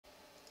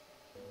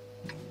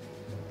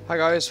Hi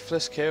guys,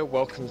 Flisk here.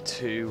 Welcome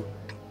to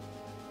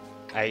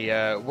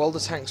a World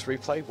of Tanks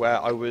replay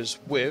where I was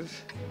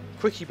with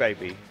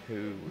Quickybaby,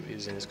 who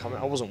is in his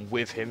comment. I wasn't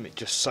with him, it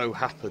just so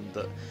happened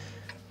that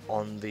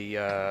on the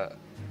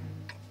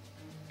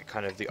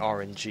kind of the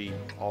RNG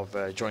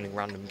of joining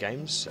random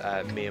games,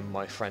 me and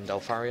my friend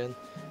Elfarian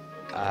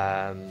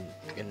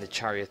in the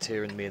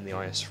Charioteer and me in the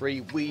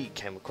IS3, we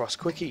came across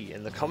Quickie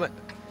in the comment,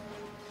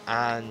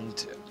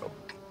 and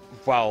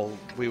while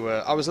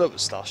I was a little bit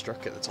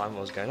starstruck at the time. I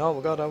was going, oh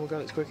my god,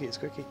 it's Quickie, it's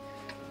Quickie.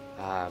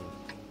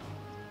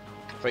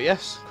 But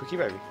yes,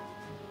 Quickybaby.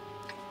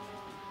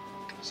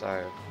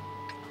 So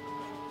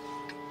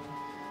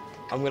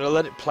I'm going to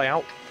let it play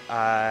out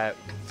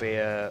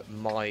via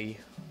my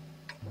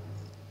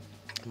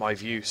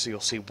view, so you'll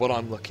see what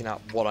I'm looking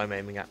at, what I'm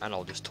aiming at, and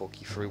I'll just talk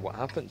you through what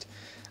happened.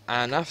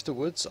 And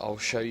afterwards, I'll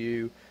show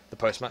you the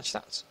post-match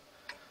stats.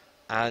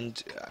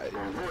 And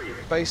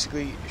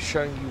basically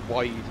showing you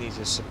why you need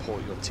to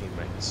support your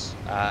teammates.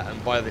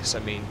 And by this I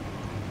mean,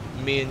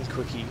 me and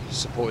Quickie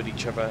supported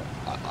each other.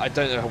 I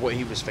don't know what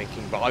he was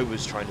thinking, but I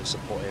was trying to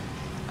support him.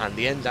 And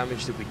the end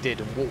damage that we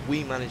did and what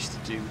we managed to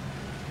do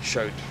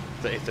showed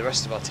that if the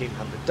rest of our team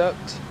hadn't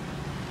derped,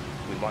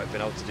 we might have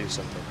been able to do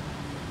something.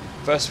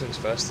 First things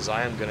first is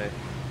I am going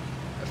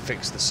to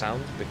fix the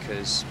sound,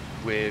 because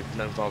with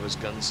Gnome Father's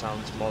Gun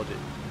Sounds mod, it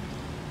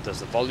does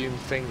the volume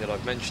thing that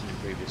I've mentioned in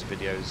previous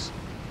videos.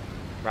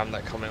 Around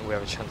that comment we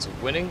have a chance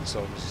of winning, so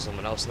obviously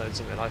someone else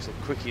noticing, and I said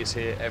Quickie is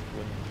here,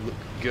 everyone look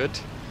good.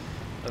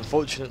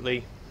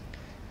 Unfortunately,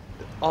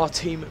 our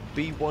team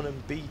B1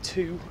 and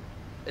B2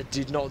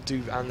 did not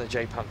do, and the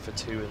J Panther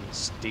 2 and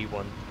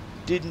D1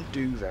 didn't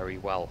do very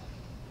well.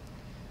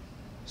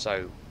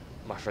 So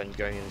my friend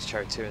going in his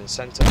Charioteer in the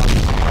centre. Right,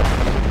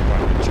 I'm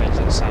going to change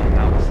that sound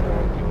now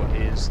before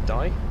your ears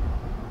die.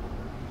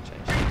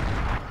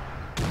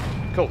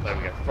 Change. Cool, there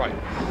we go. Right.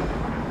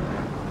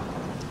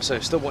 So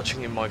still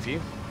watching in my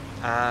view,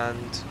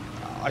 and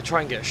I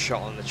try and get a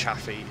shot on the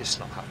Chaffee, it's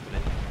not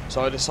happening.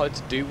 So I decide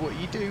to do what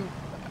you do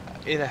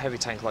in a heavy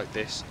tank like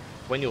this,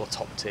 when you're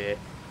top tier,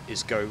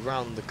 is go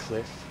round the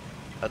cliff,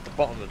 at the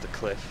bottom of the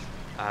cliff,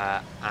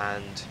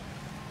 and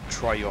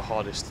try your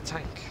hardest to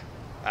tank,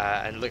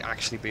 and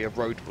actually be a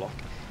roadblock.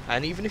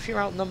 And even if you're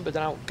outnumbered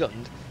and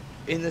outgunned,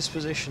 in this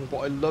position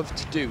what I love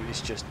to do is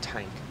just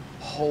tank.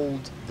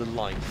 Hold the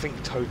line,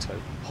 think Toto,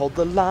 hold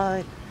the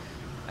line,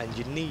 and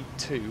you need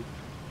to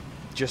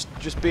just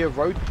be a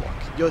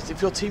roadblock.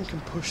 If your team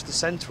can push the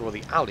centre or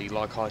the alley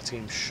like our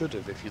team should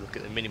have, if you look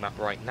at the minimap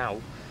right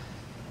now,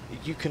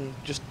 you can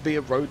just be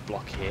a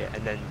roadblock here,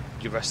 and then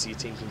the rest of your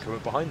team can come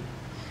up behind them.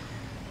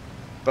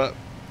 But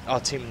our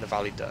team in the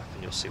valley derp,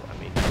 and you'll see what I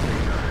mean.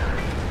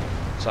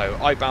 So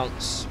I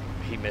bounce,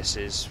 he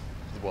misses,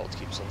 the world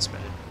keeps on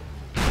spinning.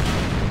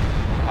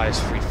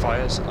 IS3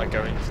 fires, I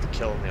go in for the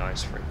kill on the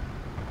IS3.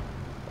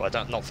 Well,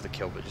 not for the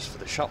kill, but just for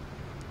the shot.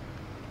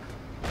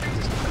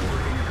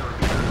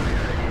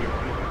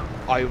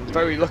 I'm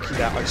very lucky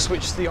that I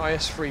switched to the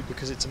IS3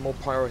 because it's a more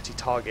priority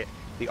target.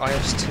 The the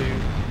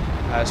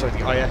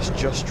IS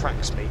just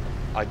tracks me.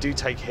 I do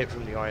take a hit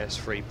from the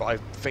IS3, but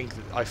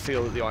I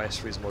feel that the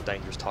IS3 is a more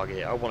dangerous target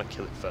here. I want to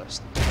kill it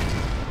first.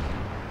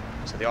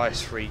 So the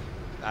IS3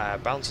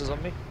 bounces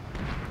on me.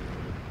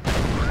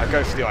 I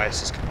go for the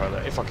IS's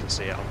cupola. If I can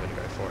see it, I'm going to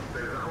go for it.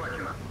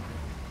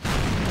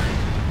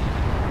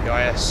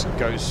 The IS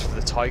goes for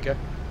the Tiger.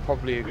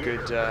 Probably a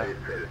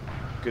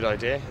good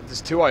idea.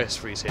 There's two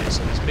IS3s here,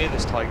 so there's me and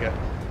this Tiger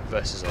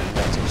versus a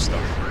lot of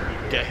stuff.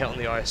 Get a hit on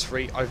the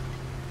IS3, I've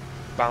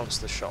bounced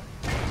the shot.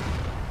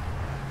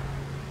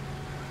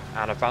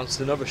 And I've bounced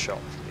another shot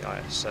from the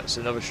IS, so it's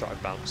another shot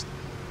I've bounced.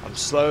 I'm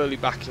slowly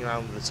backing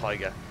around with the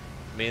Tiger.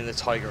 Me and the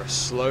Tiger are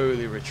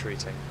slowly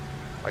retreating.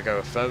 I go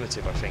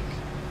affirmative, I think,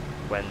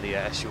 when the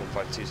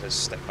SU-152 says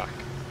step back.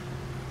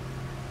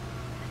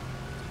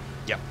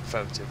 Yep,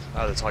 affirmative.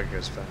 Oh, the Tiger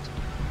goes affirmative.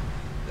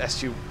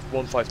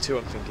 SU-152,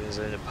 I'm thinking, is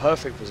in a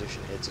perfect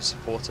position here to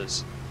support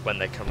us when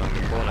they come around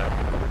the corner.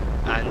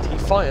 And he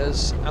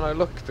fires, and I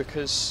look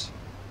because,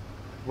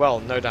 well,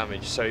 no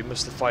damage, so he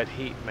must have fired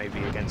heat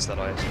maybe against that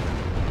IS.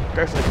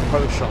 Go for the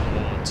cupola shot on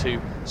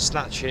 112,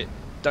 snatch it,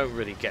 don't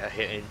really get a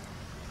hit in.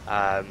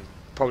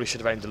 Probably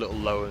should have aimed a little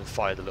lower and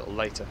fired a little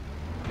later.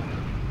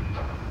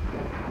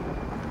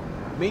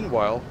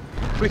 Meanwhile,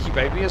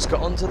 Quickybaby has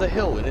got onto the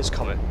hill in his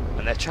Comet,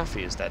 and their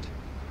Chaffee is dead.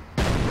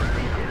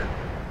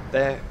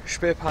 Their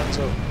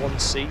Speerpanzer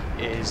 1C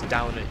is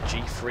down at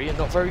G3, and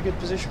not very good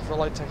position for a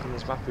light tank on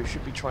this map who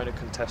should be trying to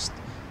contest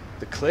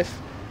the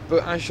cliff.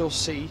 But as you'll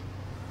see,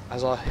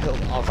 as our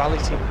valley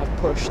team have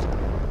pushed,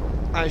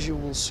 as you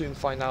will soon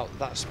find out,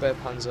 that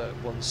Speerpanzer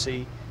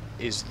 1C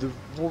is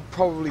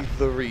probably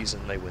the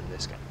reason they win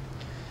this game.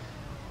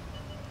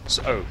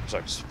 So,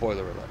 sorry,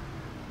 spoiler alert.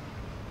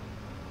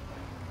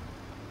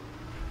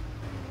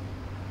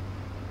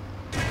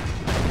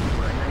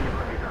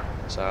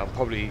 So I'm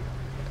probably,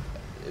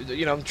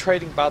 I'm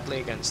trading badly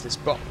against this,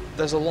 but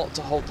there's a lot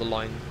to hold the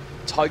line.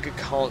 Tiger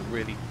can't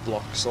really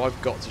block, so I've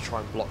got to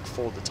try and block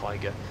for the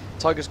Tiger.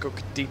 Tiger's got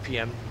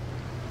DPM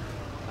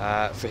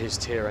for his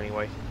tier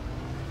anyway.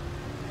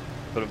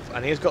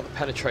 And he's got the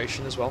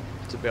penetration as well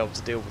to be able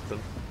to deal with them.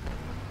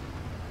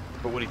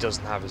 But what he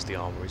doesn't have is the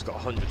armor. He's got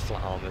 100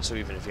 flat armor, so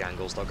even if he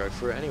angles, they'll go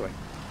through it anyway.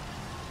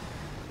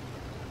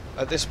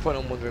 At this point,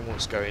 I'm wondering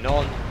what's going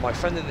on. My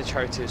friend in the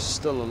charioteer is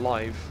still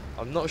alive.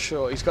 I'm not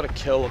sure. He's got a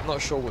kill. I'm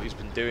not sure what he's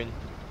been doing.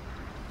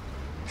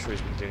 I'm sure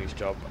he's been doing his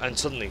job. And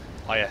suddenly,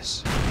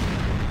 IS.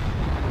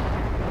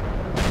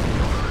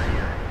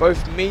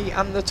 Both me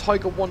and the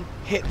Tiger 1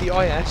 hit the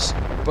IS.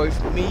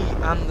 Both me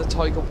and the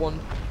Tiger 1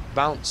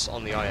 bounce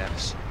on the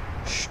IS.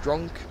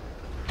 Strunk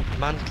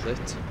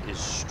Mantlet is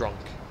Strunk.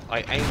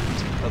 I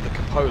aimed at the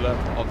cupola,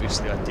 but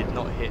obviously I did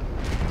not hit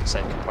the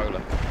same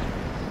cupola.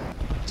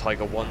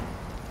 Tiger 1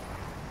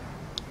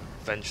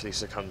 eventually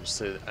succumbs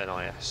to an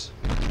IS.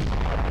 It's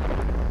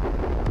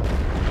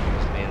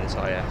me and this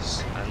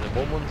IS. And then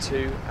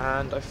 112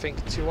 and I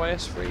think 2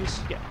 IS frees?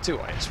 Yeah, 2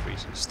 IS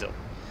frees still.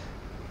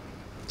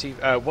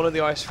 One of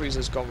the IS frees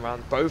has gone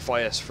round, both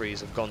IS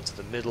frees have gone to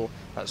the middle.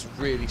 That's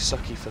really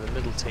sucky for the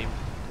middle team.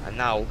 And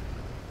now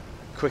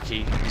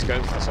Quickie is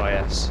going for this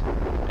IS,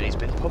 and he's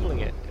been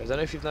pummeling it. I don't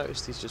know if you've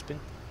noticed, he's just been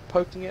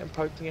poking it and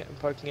poking it and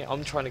poking it.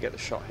 I'm trying to get the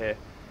shot here.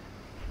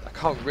 I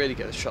can't really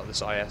get the shot of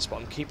this IS, but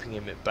I'm keeping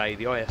him at bay.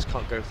 The IS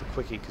can't go for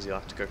Quickie because he'll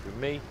have to go through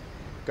me.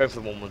 Going for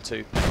the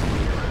 112.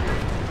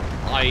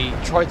 I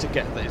tried to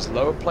get his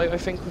lower plate, I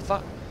think, with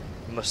that.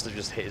 He must have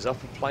just hit his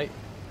upper plate.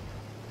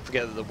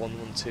 Forget that the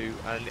 112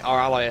 and our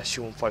ally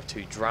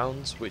SU-152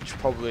 drowns, which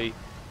probably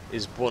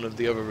is one of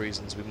the other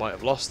reasons we might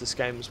have lost this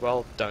game as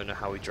well. Don't know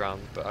how he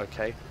drowned, but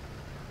okay.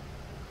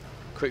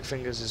 Quick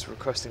Fingers is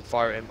requesting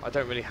fire at him. I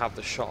don't really have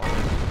the shot on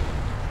him.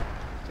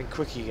 I think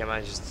Quickie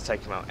manages to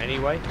take him out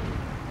anyway.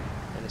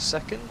 In a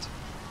second.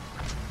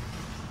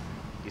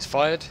 He's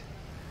fired.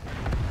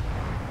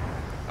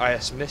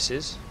 IS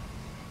misses.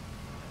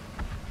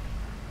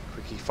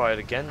 Quickie fired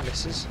again,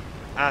 misses,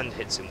 and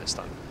hits him this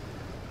time.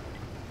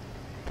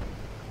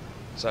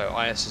 So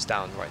IS is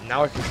down. Right,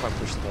 now I can try and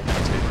push the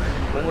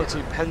 112.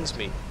 112 pens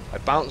me. I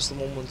bounce the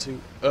 112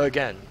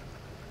 again.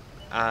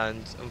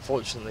 And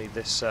unfortunately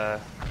this... oh,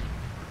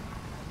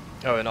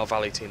 and our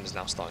Valley team is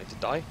now starting to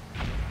die.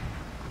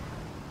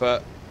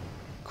 But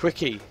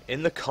Quickie,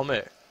 in the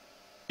Comet,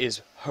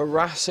 is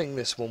harassing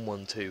this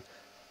 112.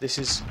 This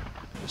is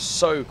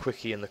so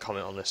Quickie in the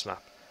Comet on this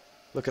map.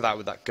 Look at that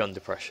with that gun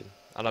depression.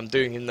 And I'm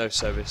doing him no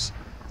service.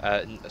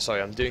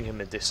 Sorry, I'm doing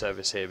him a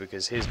disservice here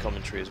because his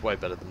commentary is way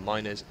better than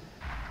mine is.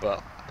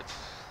 But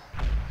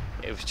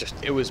it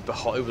was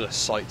a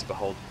sight to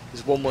behold.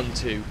 His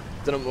 112,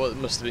 don't know what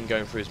must have been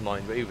going through his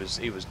mind, but he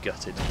was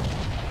gutted.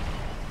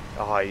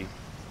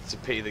 It's a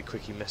pity that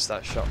Quickie missed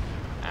that shot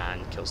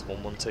and kills the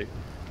 112.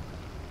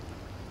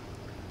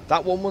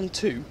 That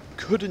 112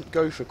 couldn't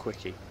go for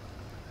Quickie,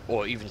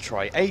 or even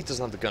try. A, he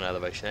doesn't have the gun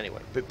elevation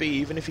anyway, but B,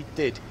 even if he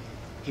did,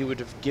 he would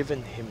have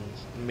given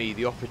me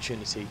the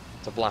opportunity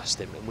to blast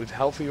him, and with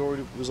health he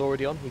was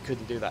already on, he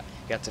couldn't do that.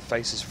 He had to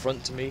face his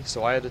front to me,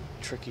 so I had a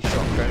tricky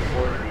shot going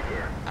for him,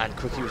 and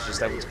Quickie was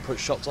just able to put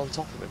shots on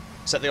top of him.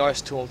 Set the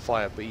IS-2 on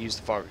fire, but he used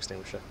the fire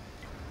extinguisher.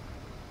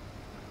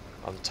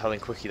 I'm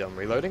telling Quickie that I'm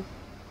reloading.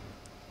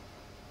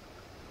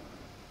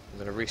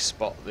 I'm going to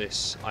respot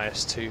this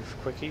IS-2 for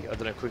Quickie. I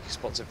don't know if Quickie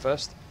spots it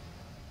first.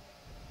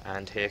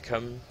 And here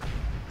come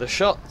the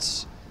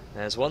shots.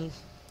 There's one.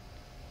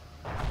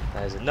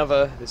 There's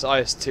another. This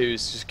IS-2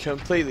 is just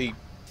completely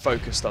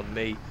focused on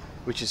me,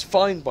 which is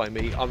fine by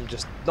me. I'm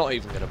just not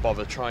even going to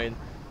bother trying,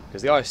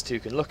 because the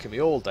IS-2 can look at me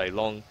all day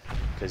long,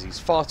 because he's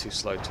far too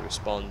slow to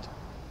respond,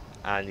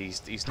 and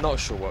he's not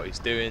sure what he's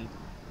doing.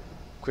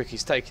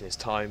 Quickie's taking his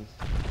time,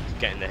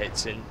 getting the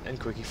hits in, and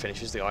Quickie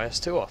finishes the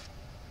IS-2 off.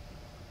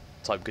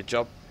 Type, good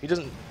job. He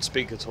doesn't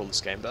speak at all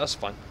this game, but that's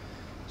fine.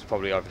 He's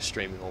probably either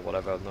streaming or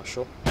whatever, I'm not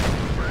sure.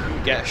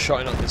 Get a shot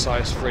in on this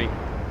IS-3.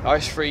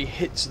 IS-3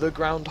 hits the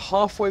ground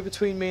halfway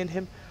between me and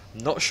him.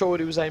 I'm not sure what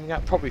he was aiming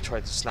at, probably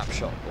tried to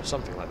snapshot or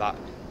something like that.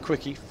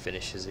 Quickie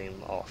finishes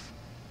him off.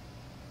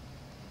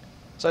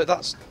 So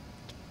that's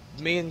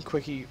me and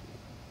Quickie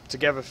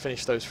together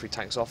finished those 3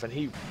 tanks off, and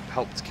he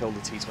helped kill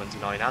the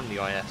T-29 and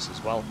the IS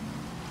as well.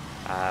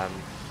 And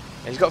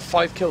he's got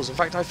 5 kills. In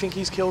fact, I think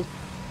he's killed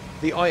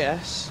the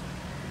IS,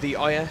 the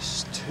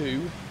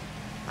IS-2,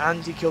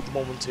 and he killed the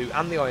 112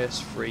 and the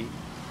IS-3,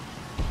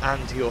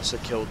 and he also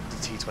killed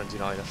the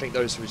T-29. I think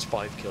those were his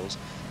 5 kills.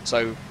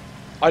 So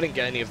I didn't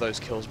get any of those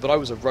kills, but I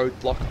was a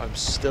roadblock. I'm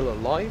still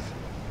alive,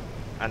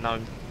 and now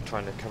I'm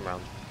trying to come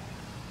round.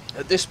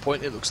 At this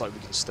point, it looks like we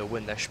can still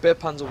win. Their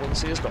Speerpanzer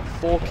 1C has got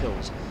 4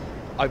 kills.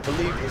 I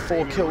believe the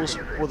 4 kills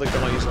were the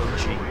guys on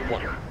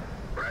G1.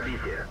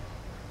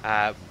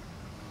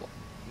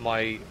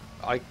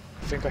 I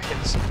think I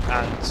hit,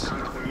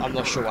 and I'm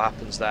not sure what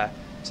happens there.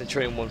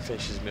 Centurion 1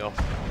 finishes me off.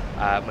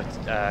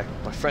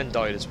 My friend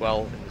died as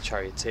well in the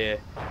charioteer,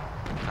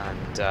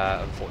 and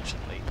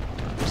unfortunately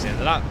that was the end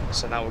of that.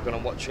 So now we're going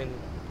to watch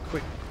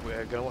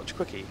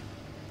Quickie.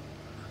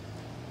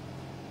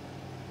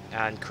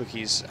 And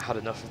Quickie's had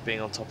enough of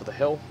being on top of the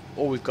hill.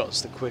 All we've got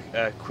is the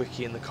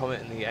Quickie in the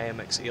Comet and the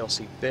AMX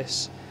ELC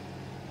BIS,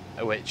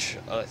 which,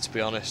 let's be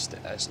honest,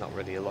 there's not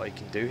really a lot you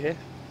can do here.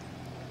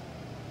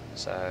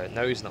 So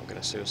no, he's not going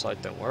to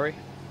suicide, don't worry.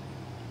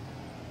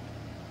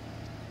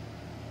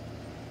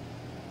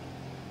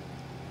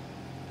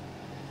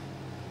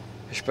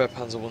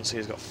 Sperpanzer 1C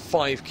has got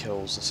 5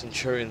 kills, the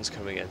Centurion's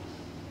coming in.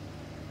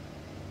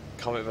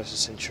 Comet versus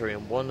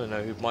Centurion 1, I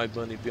know who my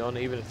money be on,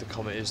 even if the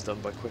Comet is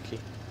done by Quickie.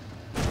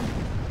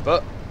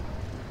 But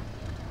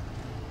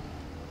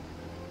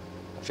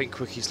I think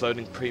Quickie's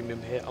loading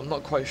premium here, I'm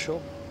not quite sure.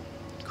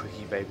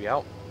 Quickybaby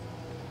out.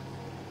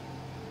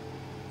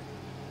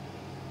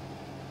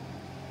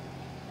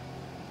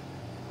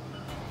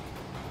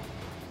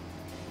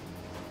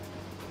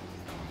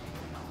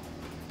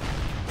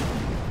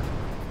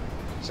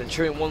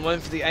 Centurion 1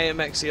 went for the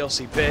AMX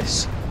ELC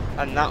Biss,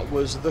 and that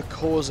was the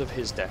cause of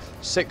his death.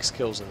 6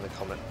 kills in the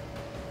Comet.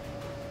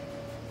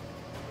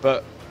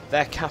 But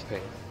they're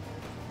capping.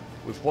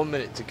 With 1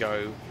 minute to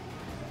go,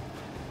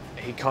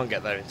 he can't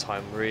get there in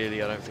time,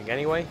 really, I don't think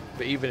anyway.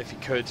 But even if he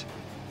could,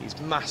 he's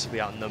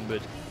massively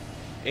outnumbered.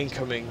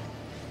 Incoming,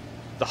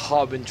 the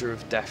Harbinger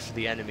of Death for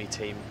the enemy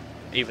team,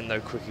 even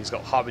though Quickie's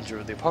got Harbinger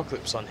of the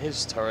Apocalypse on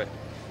his turret.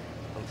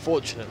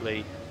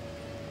 Unfortunately,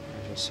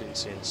 as you'll soon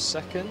see in a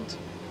second,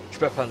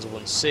 Sperpanzer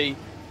 1C,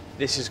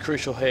 this is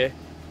crucial here.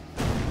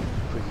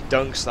 Quickie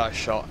dunks that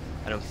shot,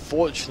 and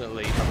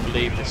unfortunately, I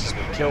believe this is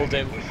what killed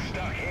him,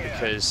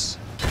 because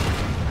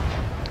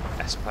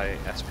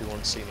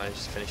SP1C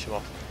managed to finish him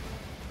off,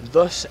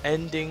 thus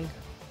ending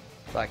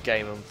that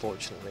game,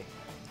 unfortunately.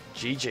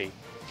 GG.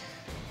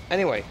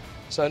 Anyway,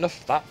 so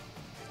enough of that.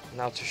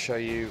 Now to show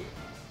you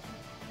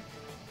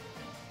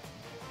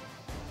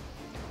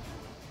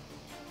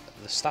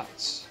the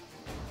stats.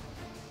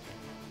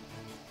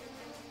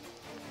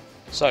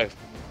 So,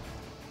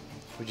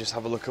 we just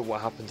have a look at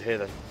what happened here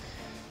then.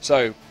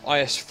 So,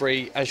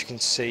 IS-3, as you can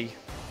see,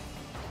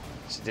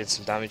 it did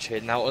some damage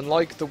here. Now,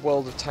 unlike the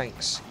World of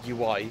Tanks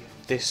UI,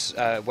 this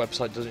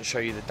website doesn't show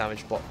you the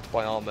damage blocked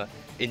by armour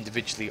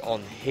individually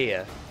on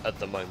here at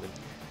the moment.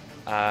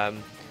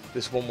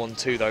 This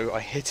 112 though, I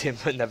hit him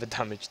but never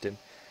damaged him.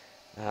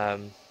 So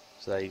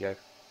there you go.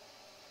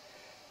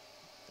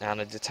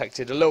 And I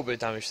detected a little bit of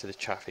damage to the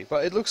chaffee,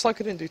 but it looks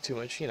like I didn't do too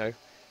much, you know.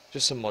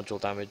 Just some module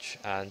damage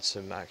and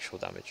some actual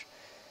damage.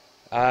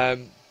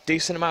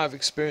 Decent amount of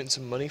experience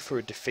and money for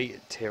a defeat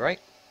at tier 8.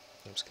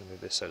 I'm just going to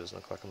move this so it doesn't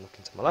look like I'm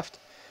looking to my left.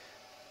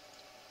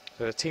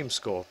 So a team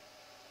score.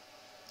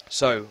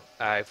 So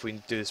if we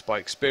do this by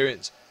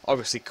experience,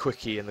 obviously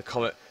Quickie in the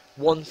Comet,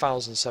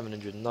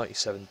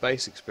 1,797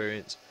 base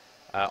experience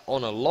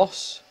on a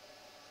loss,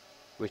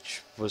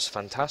 which was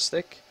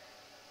fantastic.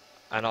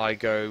 And I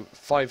go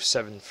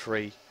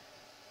 573.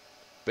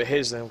 But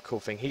here's the cool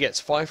thing, he gets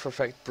fire for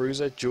effect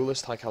bruiser,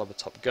 duelist, high caliber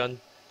top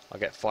gun. I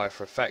get fire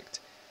for effect.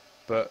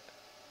 But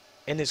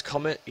in his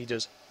Comet he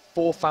does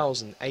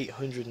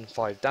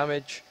 4,805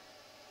 damage,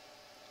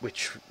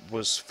 which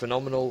was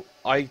phenomenal.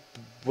 I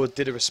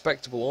did a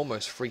respectable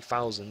almost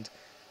 3,000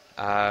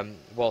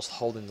 whilst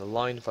holding the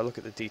line. If I look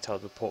at the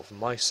detailed report for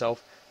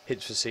myself,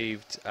 hits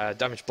received,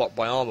 damage blocked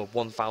by armor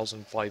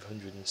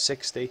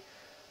 1,560,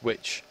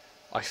 which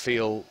I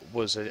feel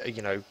was a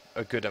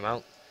good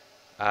amount.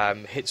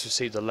 Hits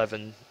received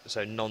 11,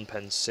 so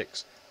non-pens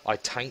 6. I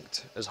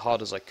tanked as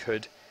hard as I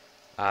could,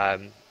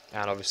 and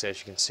obviously as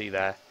you can see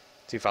there,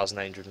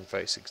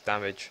 2,836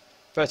 damage,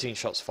 13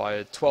 shots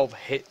fired, 12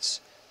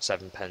 hits,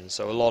 7 pens,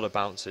 so a lot of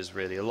bounces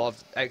really, a lot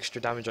of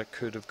extra damage I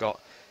could have got.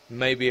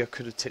 Maybe I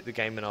could have tipped the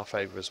game in our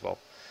favour as well.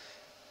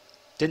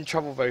 Didn't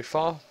travel very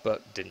far,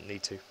 but didn't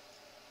need to.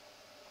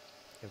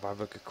 If I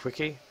look at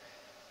Quickie,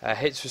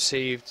 hits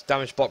received,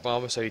 damage blocked by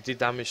armor, so he did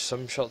damage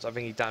some shots. I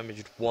think he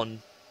damaged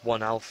one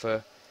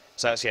alpha.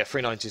 So that's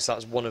 390. So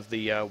that's one of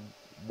the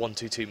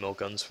 122 mil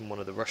guns from one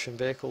of the Russian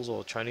vehicles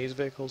or Chinese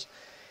vehicles.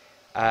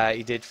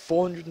 He did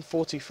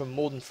 440 from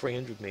more than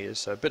 300 meters,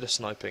 so a bit of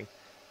sniping,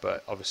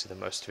 but obviously the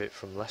most of it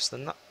from less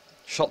than that.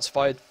 Shots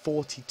fired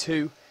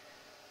 42,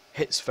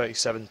 hits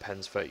 37,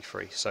 pens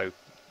 33. So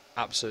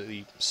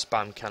absolutely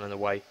spam cannon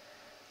away,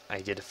 and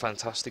he did a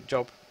fantastic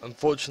job.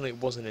 Unfortunately,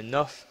 it wasn't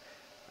enough.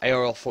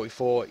 ARL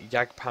 44,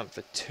 Jag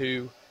Panther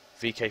 2,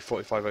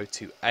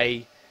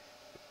 VK4502A.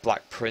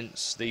 Black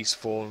Prince, these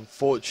four,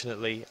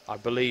 unfortunately, I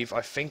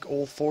think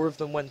all 4 of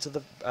them went to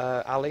the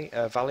Valley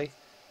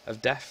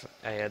of Death,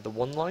 the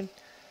 1 line.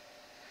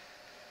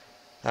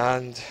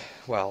 And,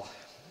 well,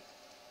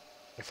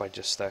 if I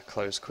just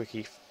close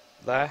Quickie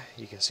there,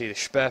 you can see the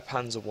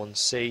Sperpanzer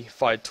 1C,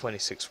 fired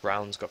 26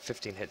 rounds, got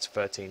 15 hits,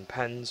 13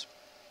 pens,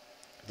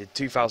 did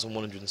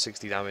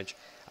 2,160 damage,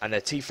 and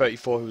their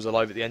T-34, who was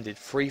alive at the end, did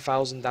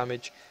 3,000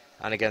 damage,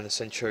 and again the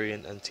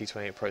Centurion and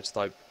T-28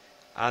 prototype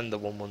and the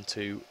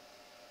 112,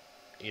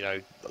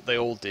 they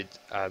all did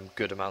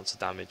good amounts of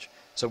damage.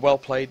 So well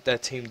played. Their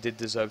team did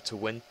deserve to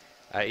win,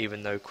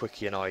 even though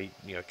Quickie and I,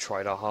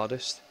 tried our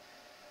hardest.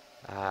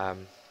 But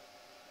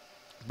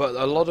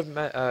a lot of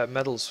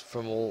medals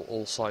from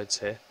all sides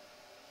here.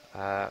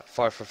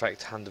 Fire for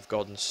effect, Hand of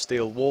God, and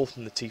Steel Wall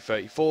from the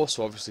T-34.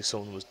 So obviously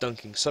someone was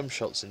dunking some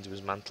shots into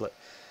his mantlet.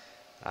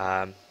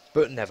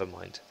 But never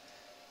mind.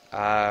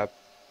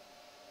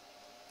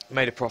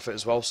 Made a profit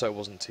as well, so it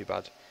wasn't too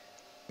bad.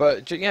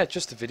 But yeah,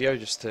 just a video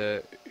just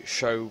to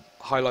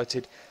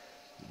highlighted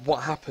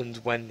what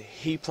happened when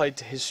he played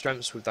to his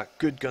strengths with that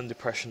good gun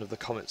depression of the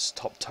Comet's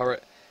top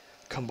turret,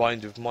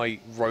 combined with my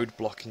road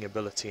blocking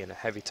ability in a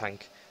heavy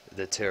tank,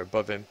 the tier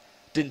above him.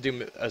 Didn't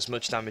do as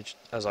much damage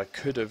as I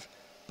could have,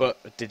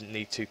 but didn't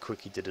need to.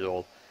 Quickie did it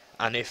all.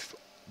 And if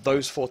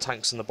those 4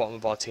 tanks on the bottom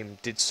of our team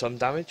did some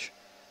damage,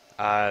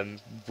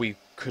 we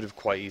could have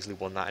quite easily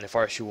won that. And if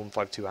RSU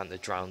 152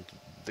 hadn't drowned,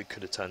 that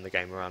could have turned the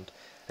game around.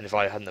 And if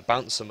I hadn't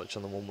bounced so much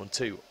on the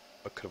 112,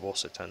 I could have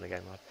also turned the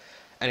game around.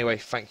 Anyway,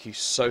 thank you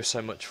so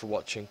much for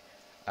watching.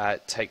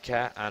 Take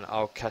care, and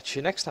I'll catch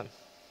you next time.